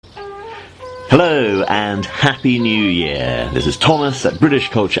Hello and Happy New Year. This is Thomas at British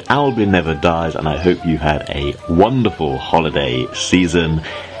Culture Albion Never Dies, and I hope you had a wonderful holiday season.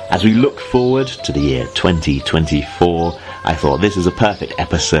 As we look forward to the year 2024, I thought this is a perfect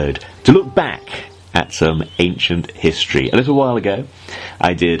episode to look back at some ancient history. A little while ago,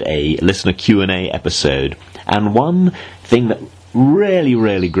 I did a listener Q&A episode, and one thing that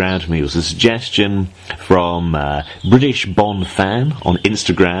really grabbed me was a suggestion from British Bond fan on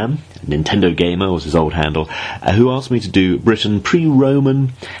Instagram, Nintendo Gamer was his old handle, who asked me to do Britain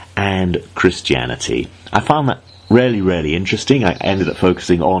pre-Roman and Christianity. I found that really interesting. I ended up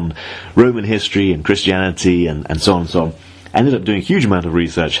focusing on Roman history and Christianity and so on and so on. I ended up doing a huge amount of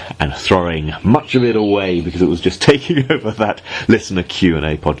research and throwing much of it away because it was just taking over that listener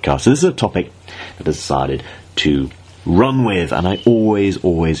Q&A podcast. So this is a topic that I decided to run with, and I always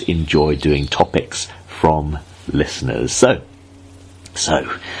enjoy doing topics from listeners. So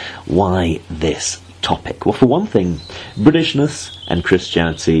why this topic? Well, for one thing, Britishness and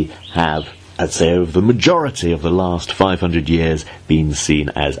Christianity have, I'd say, over the majority of the last 500 years been seen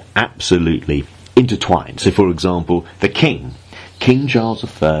as absolutely intertwined. So, for example, the King Charles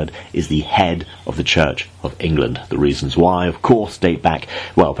III is the head of the Church of England. The reasons why, of course, date back,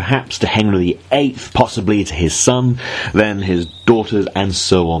 well, perhaps to Henry VIII, possibly to his son, then his daughters, and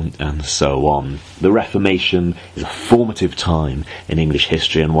so on and so on. The Reformation is a formative time in English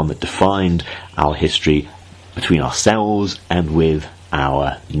history and one that defined our history between ourselves and with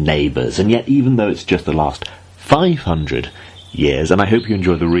our neighbours. And yet, even though it's just the last 500 years, and I hope you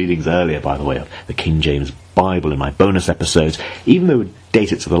enjoyed the readings earlier, by the way, of the King James Bible in my bonus episodes, even though it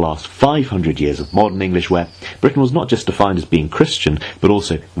dated to the last 500 years of modern English, where Britain was not just defined as being Christian, but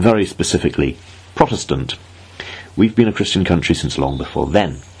also very specifically Protestant. We've been a Christian country since long before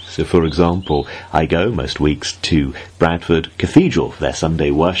then. So, for example, I go most weeks to Bradford Cathedral for their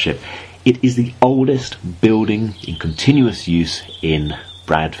Sunday worship. It is the oldest building in continuous use in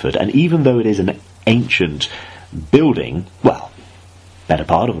Bradford, and even though it is an ancient building, well, better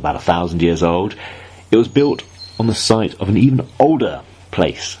part of about 1,000 years old, it was built on the site of an even older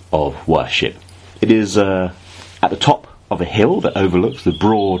place of worship. It is at the top of a hill that overlooks the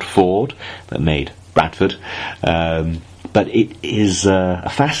broad ford that made Bradford, but it is a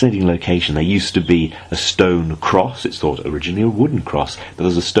fascinating location. There used to be a stone cross. It's thought originally a wooden cross, but there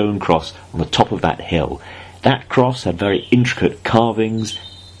was a stone cross on the top of that hill. That cross had very intricate carvings,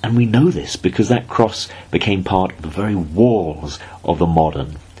 and we know this because that cross became part of the very walls of the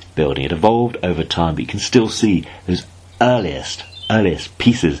modern building. It evolved over time, but you can still see those earliest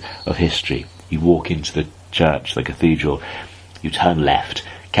pieces of history. You walk into the church, the cathedral, you turn left,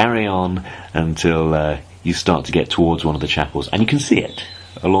 carry on until you start to get towards one of the chapels, and you can see it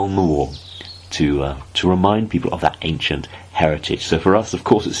along the wall to remind people of that ancient heritage. So for us, of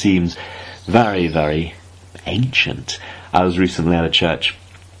course, it seems very ancient. I was recently at a church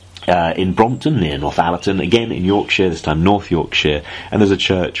in Brompton, near Northallerton, again in Yorkshire, this time North Yorkshire, and there's a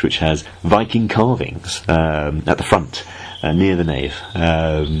church which has Viking carvings at the front, near the nave,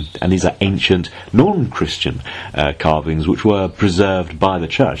 and these are ancient non-Christian carvings which were preserved by the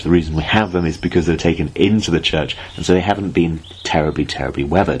church. The reason we have them is because they're taken into the church, and so they haven't been terribly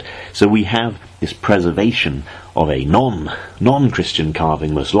weathered. So we have this preservation of a non-Christian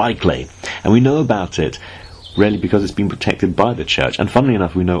carving, most likely, and we know about it really because it's been protected by the church. And funnily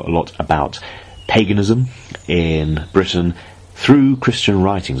enough, we know a lot about paganism in Britain through Christian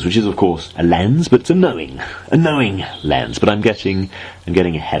writings, which is of course a lens, but it's a knowing lens. But I'm getting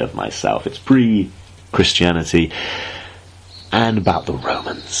ahead of myself. It's pre-Christianity and about the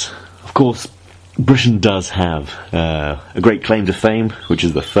Romans. Of course, Britain does have a great claim to fame, which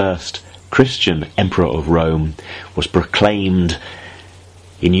is the first Christian emperor of Rome was proclaimed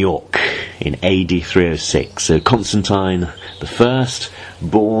in York in AD 306. So Constantine I,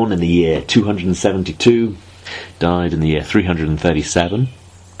 born in the year 272, died in the year 337.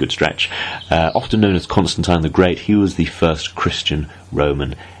 Good stretch. Often known as Constantine the Great, he was the first Christian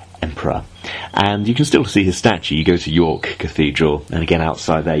Roman emperor. And you can still see his statue. You go to York Cathedral, and again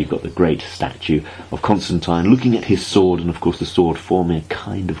outside there you've got the great statue of Constantine looking at his sword, and of course the sword forming a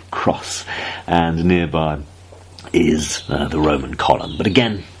kind of cross. And nearby is the Roman column. But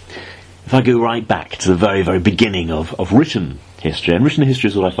again, if I go right back to the very beginning of written history, and written history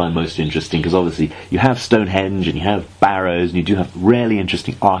is what I find most interesting, because obviously you have Stonehenge and you have Barrows, and you do have really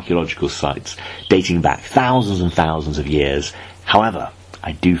interesting archaeological sites dating back thousands and thousands of years. However,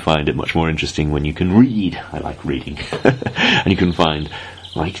 I do find it much more interesting when you can read. I like reading. And you can find,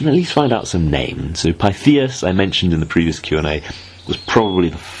 well, you can at least find out some names. So Pythias, I mentioned in the previous Q&A, was probably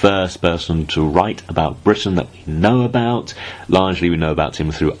the first person to write about Britain that we know about. Largely we know about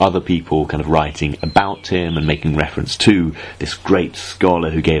him through other people kind of writing about him and making reference to this great scholar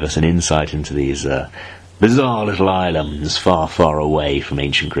who gave us an insight into these bizarre little islands far, far away from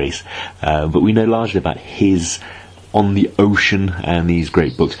ancient Greece. But we know largely about his On the Ocean and these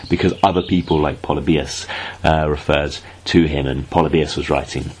great books because other people like Polybius referred to him, and Polybius was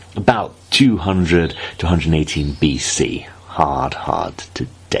writing about 200 to 118 BC. Hard to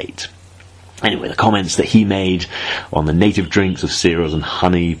date. Anyway, the comments that he made on the native drinks of cereals and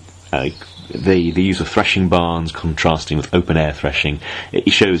honey, the use of threshing barns contrasting with open-air threshing,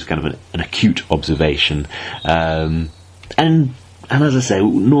 it shows kind of an acute observation. And as I say,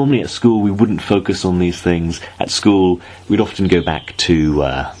 normally at school we wouldn't focus on these things. At school we'd often go back to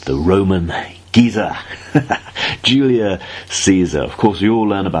the Roman Geezer, Julius Caesar. Of course, we all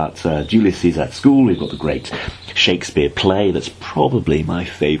learn about Julius Caesar at school. We've got the great Shakespeare play. That's probably my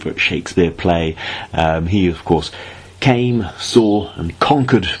favourite Shakespeare play. He, of course, came, saw and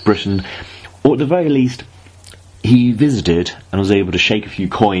conquered Britain, or at the very least he visited and was able to shake a few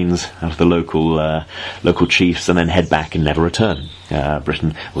coins out of the local chiefs and then head back and never return.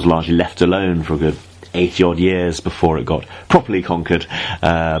 Britain was largely left alone for a good 80-odd years before it got properly conquered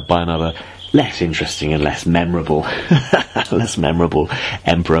by another less interesting and less memorable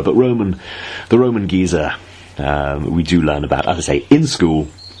emperor. But the Roman Geezer we do learn about, as I say, in school,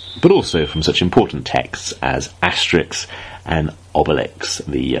 but also from such important texts as Asterix and Obelix,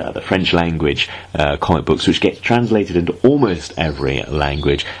 the French language comic books, which get translated into almost every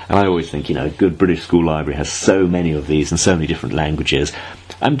language. And I always think, a good British school library has so many of these in so many different languages.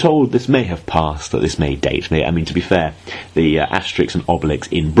 I'm told this may have passed, that this may date. To be fair, the Asterix and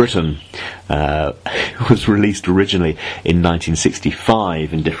Obelix in Britain was released originally in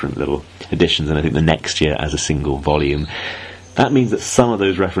 1965 in different little editions, and I think the next year as a single volume. That means that some of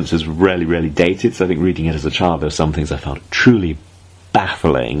those references were really dated, so I think reading it as a child, there were some things I found truly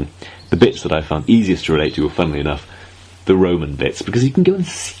baffling. The bits that I found easiest to relate to were, funnily enough, the Roman bits, because you can go and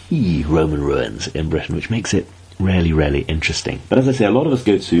see Roman ruins in Britain, which makes it really interesting. But as I say, a lot of us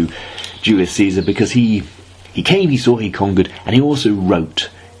go to Julius Caesar because he came, he saw, he conquered, and he also wrote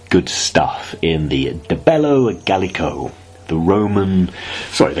good stuff in the De Bello Gallico,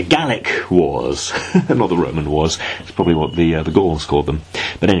 the Gallic Wars. Not the Roman Wars, it's probably what the Gauls called them.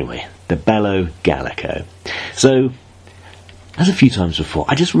 But anyway, the Bello Gallico. So, as a few times before,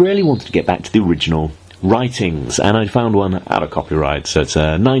 I just really wanted to get back to the original writings, and I found one out of copyright, so it's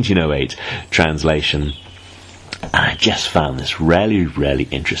a 1908 translation. And I just found this really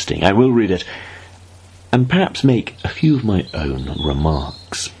interesting. I will read it, and perhaps make a few of my own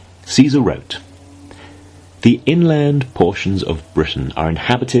remarks. Caesar wrote, "The inland portions of Britain are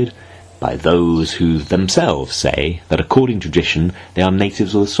inhabited by those who themselves say that according to tradition they are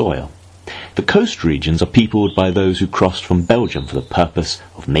natives of the soil. The coast regions are peopled by those who crossed from Belgium for the purpose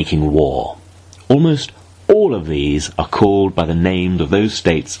of making war. Almost all of these are called by the names of those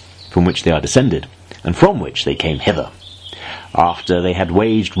states from which they are descended, and from which they came hither. After they had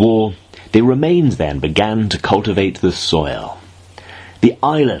waged war, they remained there and began to cultivate the soil. The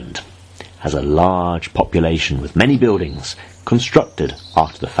island has a large population with many buildings, constructed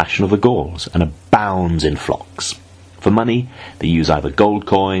after the fashion of the Gauls, and abounds in flocks. For money, they use either gold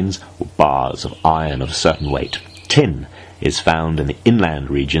coins or bars of iron of a certain weight. Tin is found in the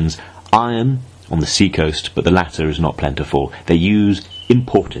inland regions, iron on the seacoast, but the latter is not plentiful. They use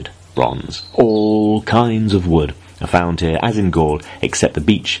imported bronze. All kinds of wood are found here, as in Gaul, except the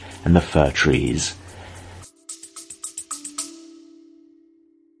beech and the fir trees."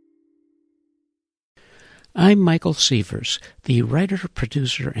 I'm Michael Sievers, the writer,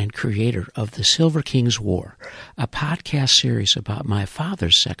 producer, and creator of The Silver King's War, a podcast series about my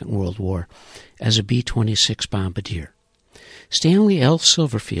father's Second World War as a B-26 bombardier. Stanley L.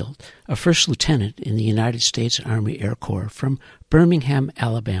 Silverfield, a first lieutenant in the United States Army Air Corps from Birmingham,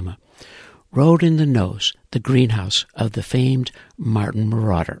 Alabama, rode in the nose, the greenhouse of the famed Martin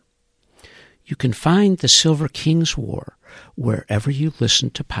Marauder. You can find The Silver King's War wherever you listen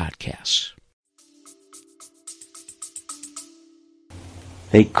to podcasts.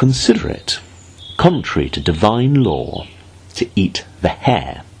 They consider it contrary to divine law to eat the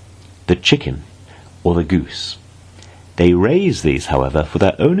hare, the chicken, or the goose. They raise these, however, for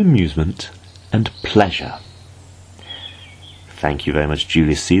their own amusement and pleasure. Thank you very much,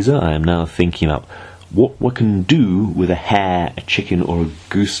 Julius Caesar. I am now thinking about what one can do with a hare, a chicken, or a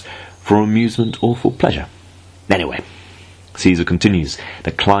goose for amusement or for pleasure. Anyway, Caesar continues,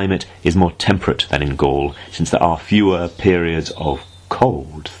 "The climate is more temperate than in Gaul, since there are fewer periods of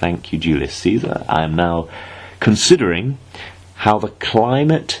cold." Thank you, Julius Caesar. I am now considering how the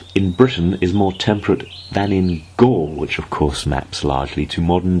climate in Britain is more temperate than in Gaul, which of course maps largely to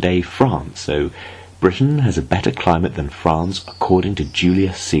modern-day France. So Britain has a better climate than France, according to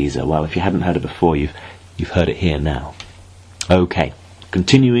Julius Caesar. Well, if you hadn't heard it before, you've heard it here now. Okay,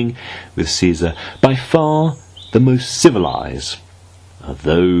 continuing with Caesar. By far the most civilised are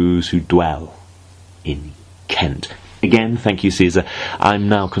those who dwell in Kent. Again, thank you, Caesar. I'm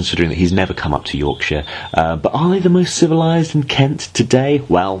now considering that he's never come up to Yorkshire. But are they the most civilised in Kent today?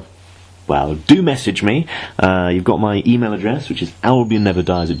 Well, do message me. You've got my email address, which is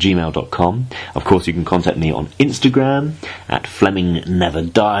albionneverdies@gmail.com. Of course, you can contact me on Instagram at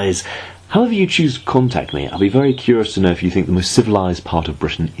FlemingNeverDies. However you choose to contact me, I'll be very curious to know if you think the most civilised part of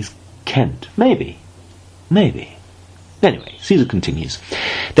Britain is Kent. Maybe. Anyway, Caesar continues.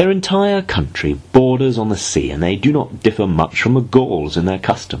 Their entire country borders on the sea, and they do not differ much from the Gauls in their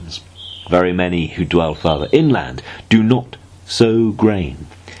customs. Very many who dwell further inland do not sow grain,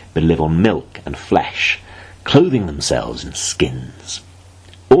 but live on milk and flesh, clothing themselves in skins.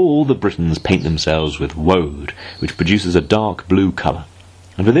 All the Britons paint themselves with woad, which produces a dark blue colour,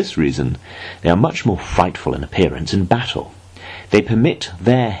 and for this reason they are much more frightful in appearance in battle. They permit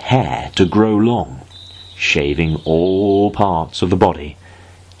their hair to grow long, shaving all parts of the body,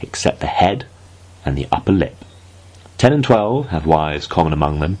 except the head and the upper lip. 10 and 12 have wives common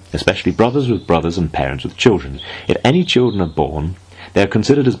among them, especially brothers with brothers and parents with children. If any children are born, they are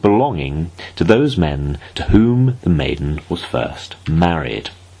considered as belonging to those men to whom the maiden was first married.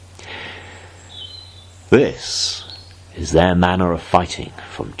 This is their manner of fighting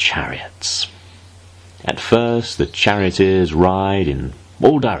from chariots. At first the charioteers ride in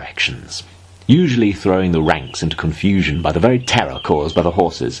all directions, usually throwing the ranks into confusion by the very terror caused by the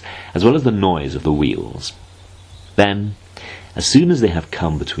horses, as well as the noise of the wheels. Then, as soon as they have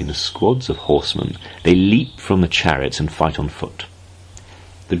come between the squads of horsemen, they leap from the chariots and fight on foot.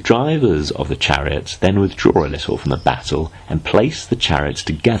 The drivers of the chariots then withdraw a little from the battle and place the chariots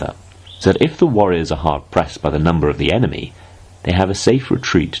together, so that if the warriors are hard pressed by the number of the enemy, they have a safe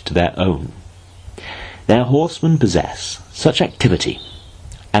retreat to their own. Their horsemen possess such activity,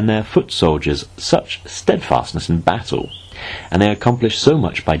 and their foot soldiers such steadfastness in battle, and they accomplish so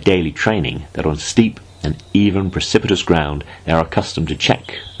much by daily training, that on steep and even precipitous ground they are accustomed to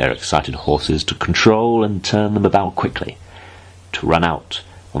check their excited horses, to control and turn them about quickly, to run out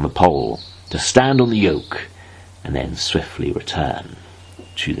on the pole, to stand on the yoke, and then swiftly return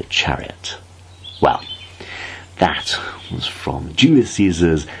to the chariot. Well, that was from Julius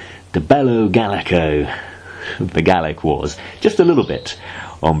Caesar's De Bello Gallico, the Gallic Wars. Just a little bit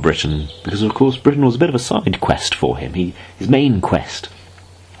on Britain, because of course Britain was a bit of a side quest for him. His main quest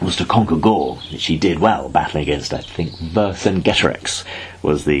was to conquer Gaul, which he did well, battling against, I think, Vercingetorix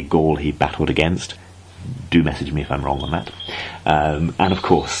was the Gaul he battled against. Do message me if I'm wrong on that. And of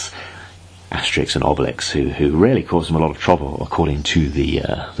course Asterix and Obelix, who really caused him a lot of trouble, according to the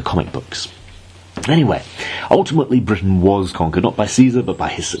comic books. Anyway, ultimately Britain was conquered, not by Caesar, but by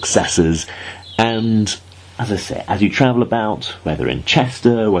his successors, and as I say, as you travel about, whether in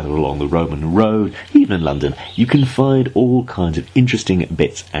Chester, whether along the Roman road, even in London, you can find all kinds of interesting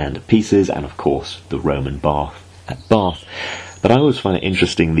bits and pieces, and of course the Roman bath at Bath. But I always find it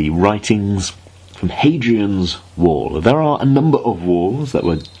interesting, the writings from Hadrian's Wall. There are a number of walls that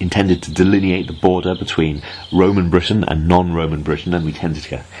were intended to delineate the border between Roman Britain and non-Roman Britain, and we tend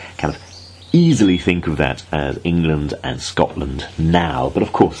to kind of easily think of that as England and Scotland now, but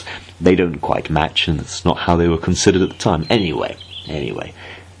of course they don't quite match, and it's not how they were considered at the time. Anyway,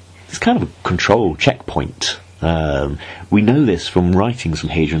 it's kind of a control checkpoint. We know this from writings from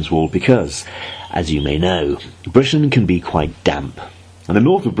Hadrian's Wall because, as you may know, Britain can be quite damp, and the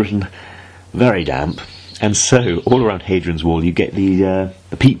north of Britain very damp, and so all around Hadrian's Wall you get the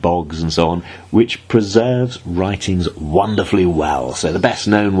peat bogs and so on, which preserves writings wonderfully well. So the best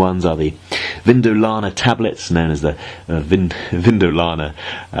known ones are the Vindolanda tablets, known as the Vindolanda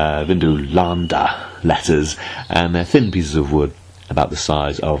letters, and they're thin pieces of wood about the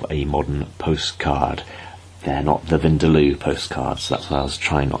size of a modern postcard. They're not the Vindaloo postcards, that's what I was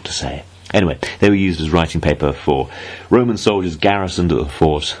trying not to say. Anyway, they were used as writing paper for Roman soldiers garrisoned at the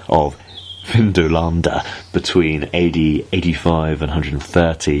fort of Vindolanda between AD 85 and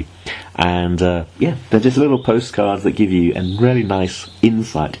 130, and they're just little postcards that give you a really nice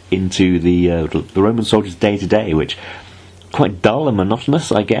insight into the Roman soldiers' day to day, which quite dull and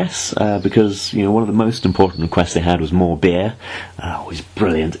monotonous, I guess, because one of the most important requests they had was more beer. Always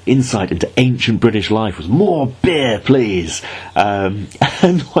brilliant. Insight into ancient British life was more beer, please.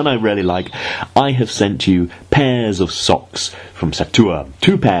 And one I really like, I have sent you pairs of socks from Satua,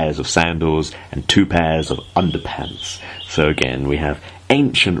 2 pairs of sandals, and 2 pairs of underpants. So again, we have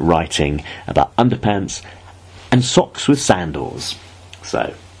ancient writing about underpants and socks with sandals.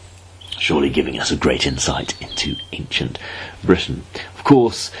 So, surely giving us a great insight into ancient Britain. Of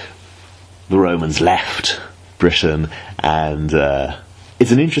course, the Romans left Britain, and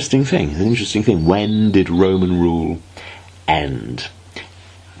it's an interesting thing. When did Roman rule end?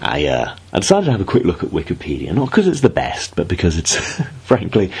 I decided to have a quick look at Wikipedia, not because it's the best, but because it's,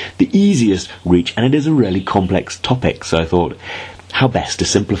 frankly, the easiest reach, and it is a really complex topic, so I thought, how best to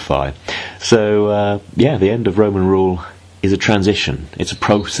simplify? So, the end of Roman rule is a transition. It's a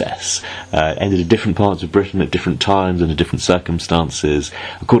process. Ended in different parts of Britain at different times and in different circumstances.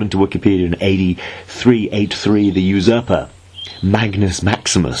 According to Wikipedia, in AD 383, the usurper Magnus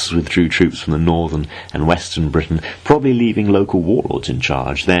Maximus withdrew troops from the northern and western Britain, probably leaving local warlords in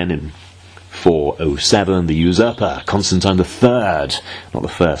charge. Then, in 407, the usurper Constantine III, not the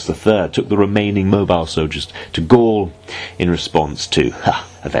first, the third, took the remaining mobile soldiers to Gaul in response to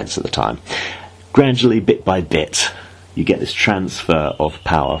events at the time. Gradually, bit by bit, you get this transfer of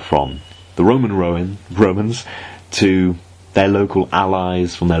power from the Romans to their local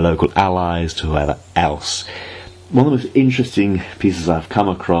allies, from their local allies to whoever else. One of the most interesting pieces I've come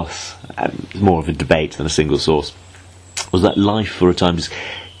across, more of a debate than a single source, was that life for a time just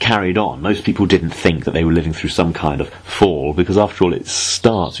carried on. Most people didn't think that they were living through some kind of fall, because after all, it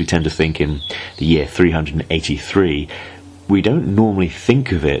starts, we tend to think, in the year 383. We don't normally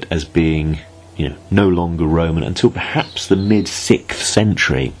think of it as being, no longer Roman until perhaps the mid-6th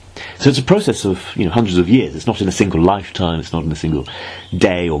century. So it's a process of, hundreds of years. It's not in a single lifetime, it's not in a single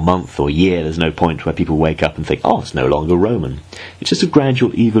day or month or year. There's no point where people wake up and think, it's no longer Roman. It's just a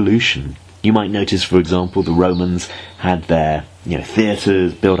gradual evolution. You might notice, for example, the Romans had their,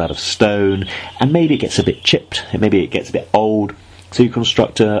 theatres built out of stone, and maybe it gets a bit chipped, maybe it gets a bit old, so you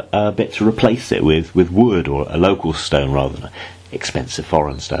construct a bit to replace it with wood or a local stone rather than expensive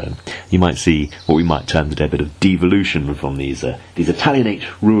foreign stone. You might see what we might term today a bit of devolution from these Italianate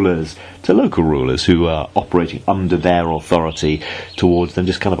rulers to local rulers who are operating under their authority towards them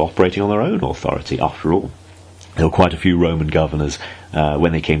just kind of operating on their own authority. After all, there were quite a few Roman governors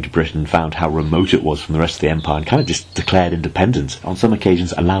when they came to Britain, found how remote it was from the rest of the empire, and kind of just declared independence, on some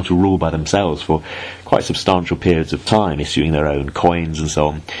occasions allowed to rule by themselves for quite substantial periods of time, issuing their own coins and so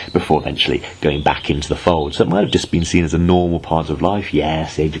on, before eventually going back into the fold. So it might have just been seen as a normal part of life.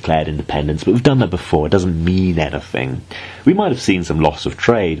 Yes, they declared independence, but we've done that before. It doesn't mean anything. We might have seen some loss of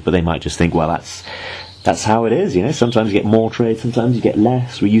trade, but they might just think, well, that's how it is, Sometimes you get more trade, sometimes you get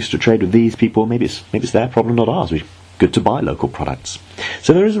less. We used to trade with these people. Maybe it's their problem, not ours. We're good to buy local products.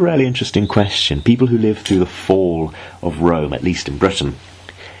 So there is a really interesting question. People who lived through the fall of Rome, at least in Britain,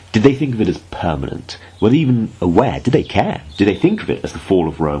 did they think of it as permanent? Were they even aware? Did they care? Did they think of it as the fall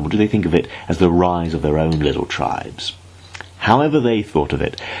of Rome, or did they think of it as the rise of their own little tribes? However they thought of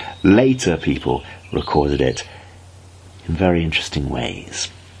it, later people recorded it in very interesting ways.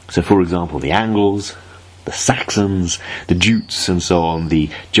 So, for example, the Angles, the Saxons, the Jutes, and so on,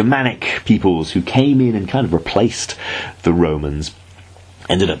 the Germanic peoples who came in and kind of replaced the Romans,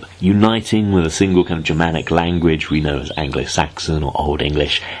 ended up uniting with a single kind of Germanic language we know as Anglo-Saxon or Old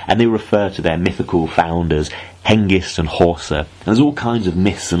English, and they refer to their mythical founders, Hengist and Horsa. And there's all kinds of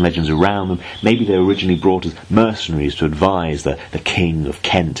myths and legends around them. Maybe they were originally brought as mercenaries to advise the king of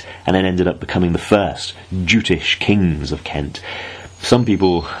Kent, and then ended up becoming the first Jutish kings of Kent. Some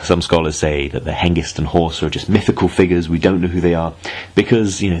scholars say that the Hengist and Horsa are just mythical figures. We don't know who they are,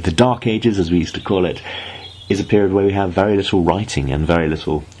 because, the Dark Ages, as we used to call it, is a period where we have very little writing and very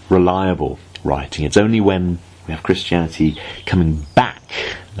little reliable writing. It's only when we have Christianity coming back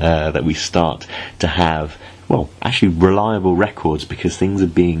that we start to have, actually reliable records, because things are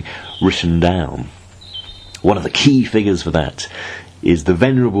being written down. One of the key figures for that is the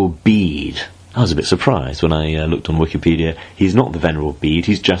Venerable Bede. I was a bit surprised when I looked on Wikipedia. He's not the Venerable Bede,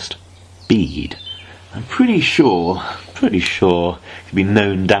 he's just Bede. I'm pretty sure he'd been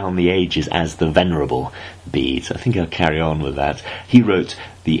known down the ages as the Venerable Bede. So I think I'll carry on with that. He wrote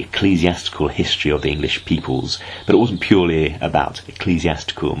the ecclesiastical history of the English peoples, but it wasn't purely about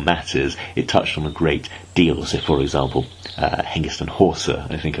ecclesiastical matters. It touched on a great deal. So, for example, Hengist and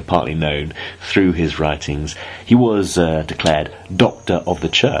Horsa, I think, are partly known through his writings. He was declared Doctor of the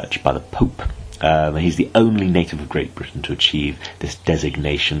Church by the Pope. He's the only native of Great Britain to achieve this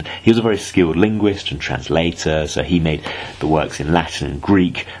designation. He was a very skilled linguist and translator, so he made the works in Latin and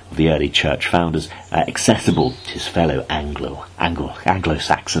Greek of the early church founders accessible to his fellow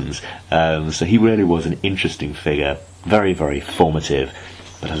Anglo-Saxons. So he really was an interesting figure, very, very formative.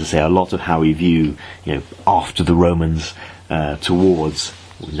 But as I say, a lot of how we view, after the Romans, towards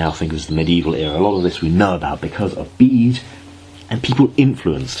what we now think of as the medieval era. A lot of this we know about because of Bede and people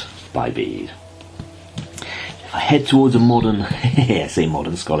influenced by Bede. If I head towards a modern, I say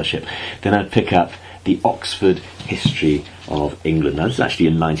modern scholarship, then I'd pick up the Oxford History of England. Now, this is actually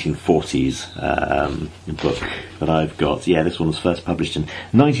a 1940s book that I've got. Yeah, this one was first published in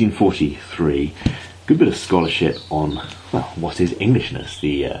 1943. Good bit of scholarship on, well, what is Englishness,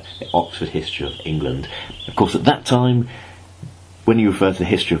 the Oxford History of England. Of course, at that time, when you refer to the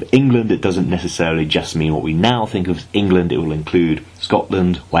history of England, it doesn't necessarily just mean what we now think of as England. It will include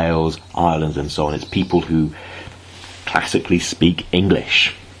Scotland, Wales, Ireland, and so on. It's people who classically speak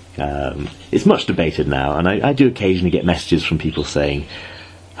English. It's much debated now, and I do occasionally get messages from people saying,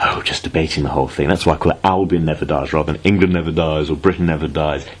 oh, just debating the whole thing. That's why I call it Albion Never Dies rather than England Never Dies or Britain Never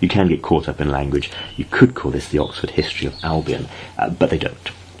Dies. You can get caught up in language. You could call this the Oxford History of Albion, but they don't.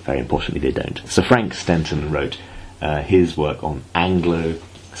 Very importantly, they don't. Sir Frank Stenton wrote his work on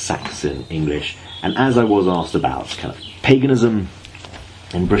Anglo-Saxon English, and as I was asked about kind of paganism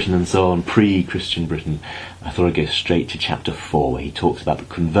in Britain and so on, pre-Christian Britain, I thought I'd go straight to chapter 4, where he talks about the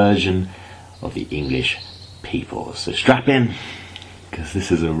conversion of the English people. So strap in, because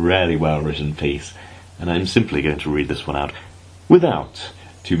this is a really well-written piece, and I'm simply going to read this one out without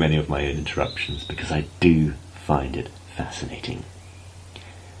too many of my own interruptions, because I do find it fascinating.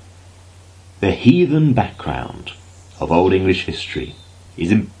 The heathen background of Old English history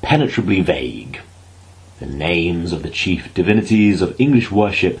is impenetrably vague. The names of the chief divinities of English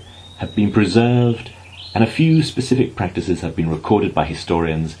worship have been preserved, and a few specific practices have been recorded by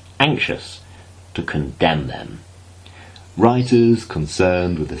historians anxious to condemn them. Writers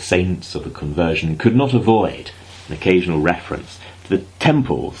concerned with the saints of the conversion could not avoid an occasional reference to the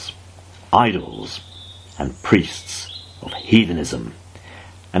temples, idols, and priests of heathenism,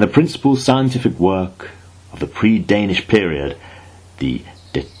 and the principal scientific work of the pre-Danish period, the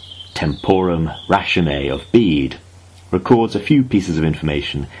De Temporum Rationae of Bede, records a few pieces of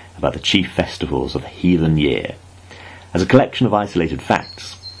information about the chief festivals of the heathen year. As a collection of isolated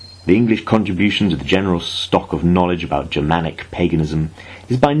facts, the English contribution to the general stock of knowledge about Germanic paganism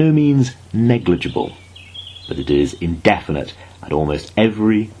is by no means negligible, but it is indefinite at almost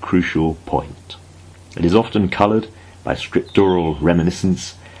every crucial point. It is often coloured by scriptural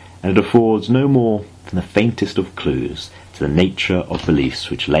reminiscence, and it affords no more than the faintest of clues to the nature of beliefs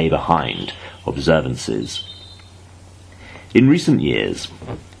which lay behind observances. In recent years,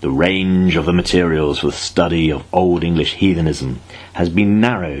 the range of the materials for the study of Old English heathenism has been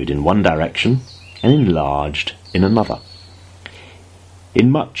narrowed in one direction and enlarged in another.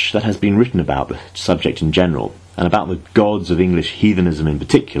 In much that has been written about the subject in general, and about the gods of English heathenism in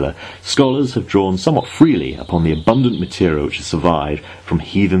particular, scholars have drawn somewhat freely upon the abundant material which has survived from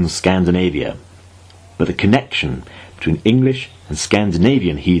heathen Scandinavia. But the connection between English and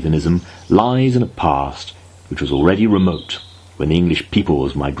Scandinavian heathenism lies in a past which was already remote when the English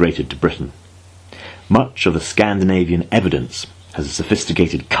peoples migrated to Britain. Much of the Scandinavian evidence has a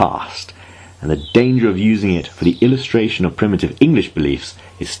sophisticated cast, and the danger of using it for the illustration of primitive English beliefs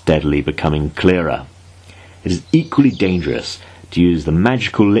is steadily becoming clearer. It is equally dangerous to use the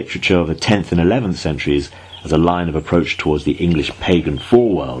magical literature of the 10th and 11th centuries as a line of approach towards the English pagan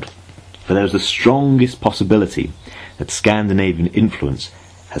foreworld, for there is the strongest possibility that Scandinavian influence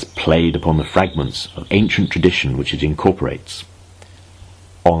has played upon the fragments of ancient tradition which it incorporates.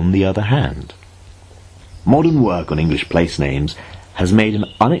 On the other hand, modern work on English place names has made an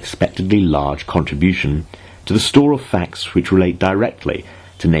unexpectedly large contribution to the store of facts which relate directly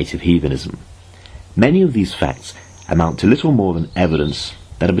to native heathenism. Many of these facts amount to little more than evidence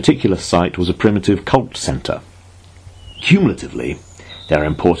that a particular site was a primitive cult centre. Cumulatively, they are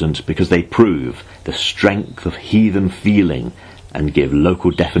important because they prove the strength of heathen feeling and give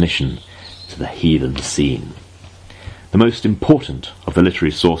local definition to the heathen scene. The most important of the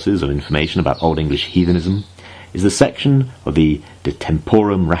literary sources of information about Old English heathenism is the section of the De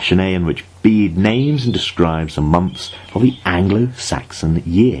Temporum Rationae in which Bede names and describes the months of the Anglo-Saxon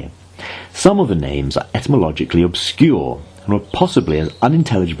year. Some of the names are etymologically obscure and were possibly as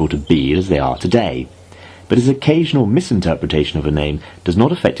unintelligible to Bede as they are today, but his occasional misinterpretation of a name does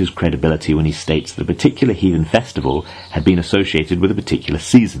not affect his credibility when he states that a particular heathen festival had been associated with a particular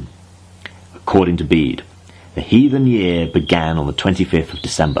season. According to Bede, the heathen year began on the 25th of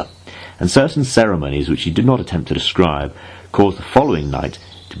December, and certain ceremonies which he did not attempt to describe caused the following night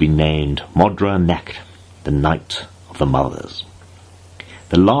to be named Modra Necht, the Night of the Mothers.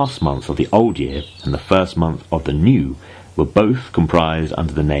 The last month of the old year and the first month of the new were both comprised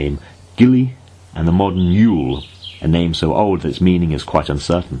under the name Gilly, and the modern Yule, a name so old that its meaning is quite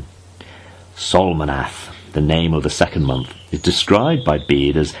uncertain. Solmanath the name of the second month, is described by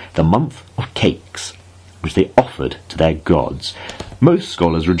Bede as the month of cakes, which they offered to their gods. Most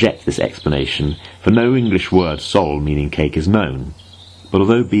scholars reject this explanation, for no English word sol meaning cake is known. But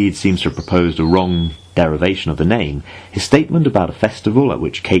although Bede seems to have proposed a wrong derivation of the name, his statement about a festival at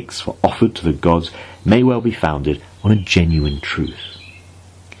which cakes were offered to the gods may well be founded on a genuine truth.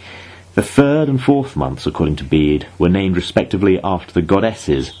 The third and fourth months, according to Bede, were named respectively after the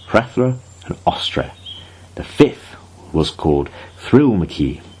goddesses Hrethra and Ostre. The fifth was called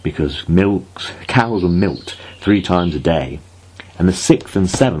Thrilmaki, because cows were milked 3 times a day, and the sixth and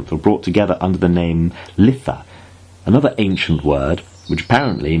seventh were brought together under the name Litha, another ancient word which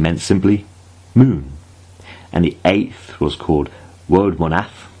apparently meant simply moon, and the eighth was called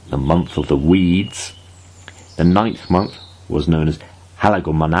Wodmonath, the month of the weeds. The ninth month was known as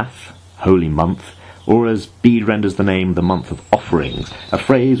Halagomonath, holy month, or as Bede renders the name, the month of offerings, a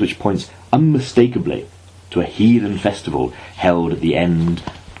phrase which points unmistakably to a heathen festival held at the end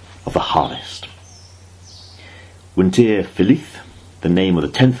of the harvest. Winter Philith, the name of the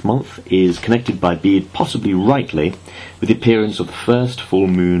 10th month, is connected by Bede, possibly rightly, with the appearance of the first full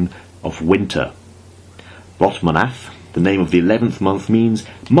moon of winter. Botmonath, the name of the 11th month, means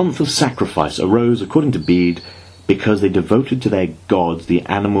month of sacrifice, arose, according to Bede, because they devoted to their gods the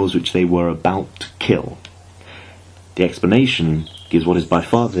animals which they were about to kill. The explanation gives what is by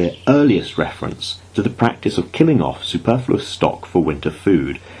far their earliest reference to the practice of killing off superfluous stock for winter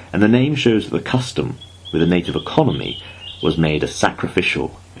food, and the name shows that the custom, with a native economy, was made a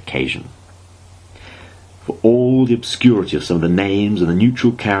sacrificial occasion. For all the obscurity of some of the names and the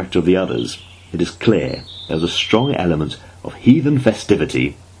neutral character of the others, it is clear there was a strong element of heathen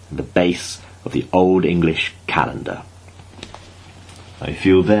festivity at the base of the Old English calendar. I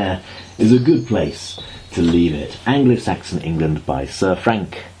feel there is a good place to leave it. Anglo-Saxon England by Sir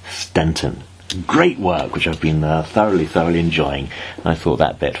Frank Stenton. Great work, which I've been thoroughly enjoying. And I thought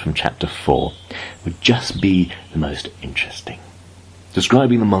that bit from chapter 4 would just be the most interesting.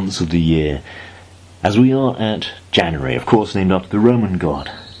 Describing the months of the year, as we are at January, of course named after the Roman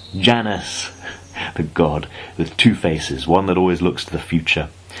god, Janus, the god with 2 faces, one that always looks to the future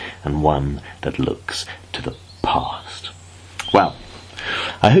and one that looks to the past. Well,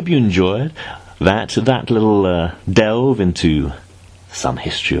 I hope you enjoyed that little delve into some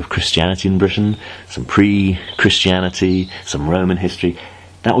history of Christianity in Britain, some pre-Christianity, some Roman history.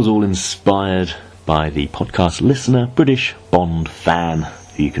 That was all inspired by the podcast listener, British Bond Fan,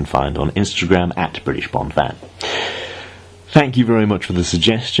 who you can find on Instagram at British Bond Fan. Thank you very much for the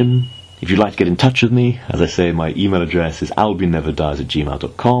suggestion. If you'd like to get in touch with me, as I say, my email address is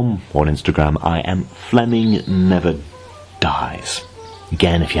albionneverdies@gmail.com, or on Instagram I am FlemingNeverDies.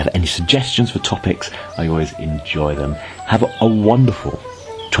 Again, if you have any suggestions for topics, I always enjoy them. Have a wonderful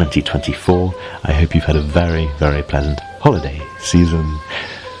 2024. I hope you've had a very pleasant holiday season.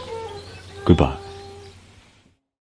 Goodbye.